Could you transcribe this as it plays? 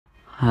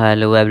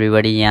Hello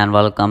everybody and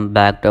welcome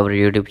back to our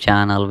YouTube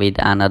channel with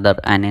another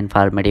and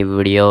informative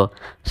video.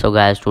 So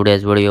guys,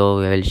 today's video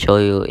we will show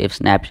you if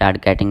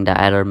Snapchat getting the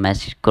error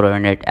message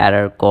coordinate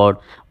error code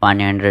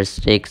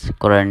 106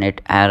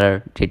 coordinate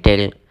error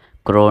detail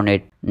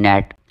coordinate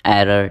net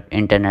error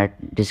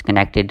internet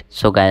disconnected.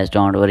 So guys,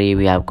 don't worry,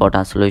 we have got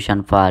a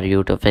solution for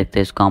you to fix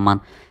this common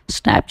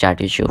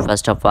Snapchat issue.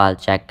 First of all,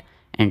 check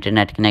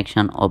internet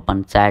connection,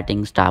 open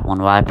settings, tap on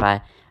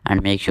Wi-Fi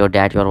and make sure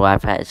that your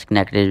Wi-Fi is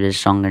connected with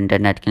strong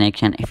internet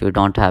connection. If you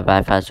don't have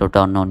Wi-Fi, so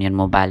turn on your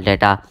mobile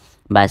data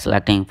by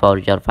selecting for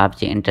your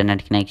 5G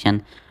internet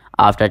connection.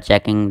 After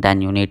checking,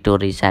 then you need to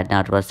reset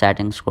network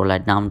settings. Scroll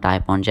it down,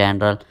 type on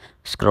general,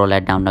 scroll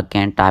it down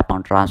again, type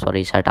on transfer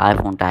reset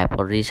iPhone, type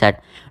on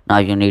reset. Now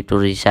you need to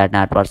reset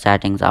network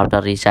settings. After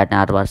reset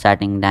network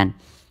setting, then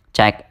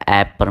check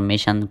app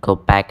permission, go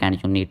back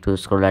and you need to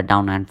scroll it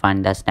down and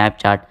find the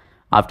Snapchat.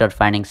 After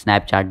finding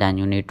Snapchat, then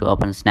you need to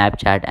open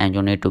Snapchat and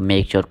you need to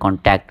make sure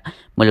contact,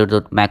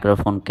 Bluetooth,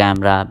 microphone,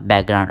 camera,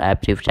 background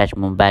app, refresh,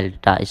 mobile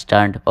data is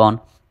turned on.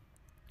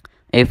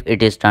 If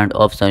it is turned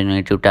off, so you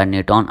need to turn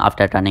it on.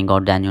 After turning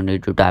on, then you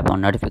need to tap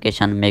on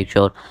notification, make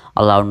sure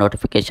allow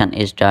notification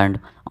is turned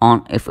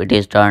on. If it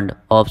is turned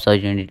off, so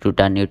you need to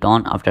turn it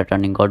on. After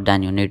turning on,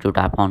 then you need to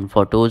tap on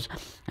photos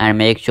and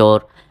make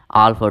sure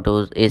all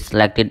photos is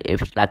selected. If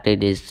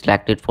selected is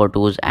selected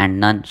photos and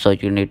none, so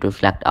you need to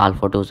select all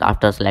photos.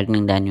 After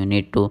selecting, then you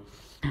need to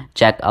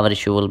check our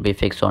issue will be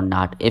fixed or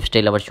not. If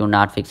still our issue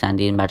not fixed and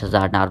these methods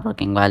are not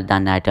working well,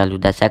 then I tell you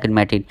the second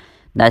method.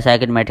 The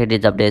second method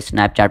is update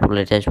Snapchat to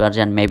latest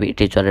version. Maybe it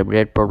is your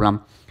update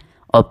problem.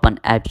 Open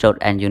App Store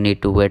and you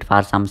need to wait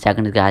for some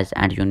seconds guys,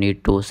 and you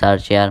need to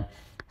search here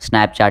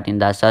Snapchat in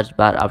the search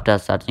bar. After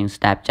searching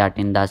Snapchat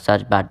in the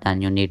search bar,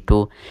 then you need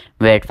to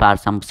wait for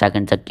some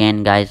seconds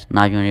again guys.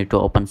 Now you need to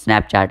open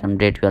Snapchat and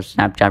update your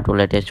Snapchat to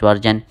latest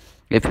version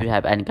if you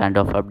have any kind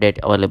of update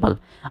available.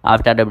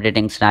 After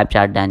updating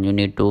Snapchat, then you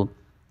need to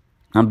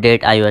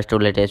update iOS to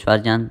latest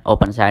version.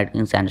 Open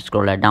settings and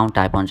scroll it down,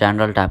 type on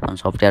general, type on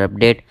software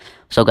update.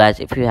 So guys,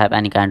 if you have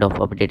any kind of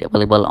update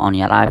available on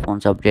your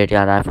iPhone, so update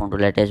your iPhone to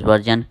latest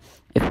version.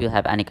 If you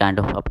have any kind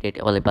of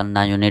update available,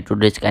 now you need to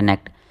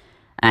disconnect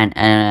and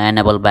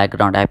enable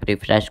background app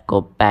refresh.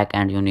 Go back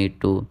and you need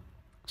to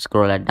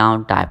scroll it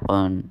down, type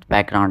on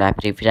background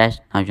app refresh.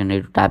 Now you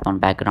need to type on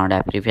background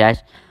app refresh.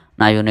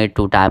 Now you need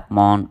to tap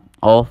on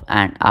off,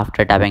 and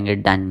after tapping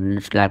it, then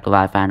select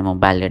Wi-Fi and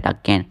mobile data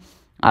again.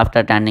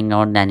 After turning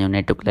on, then you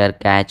need to clear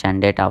cache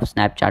and data of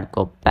Snapchat.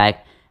 Go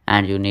back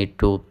and you need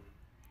to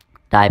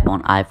type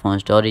on iPhone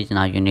storage.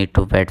 Now you need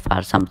to wait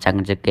for some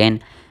seconds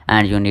again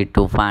and you need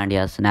to find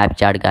your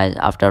Snapchat guys.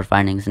 After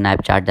finding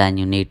Snapchat, then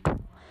you need to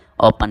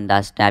open the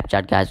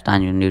Snapchat guys.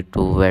 Then you need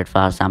to wait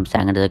for some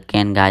seconds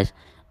again guys.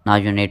 Now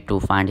you need to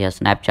find your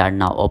Snapchat.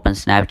 Now open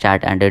Snapchat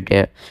and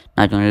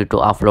now you need to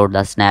upload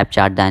the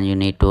Snapchat. Then you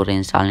need to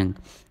reinstalling.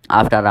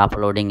 After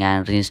uploading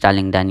and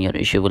reinstalling, then your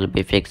issue will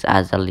be fixed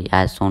as early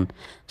as soon.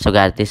 So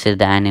guys, this is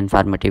the an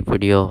informative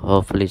video.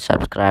 Hopefully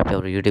subscribe to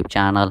our YouTube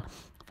channel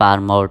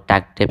for more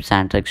tech tips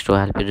and tricks to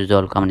help you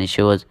resolve common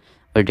issues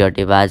with your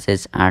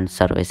devices and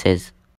services.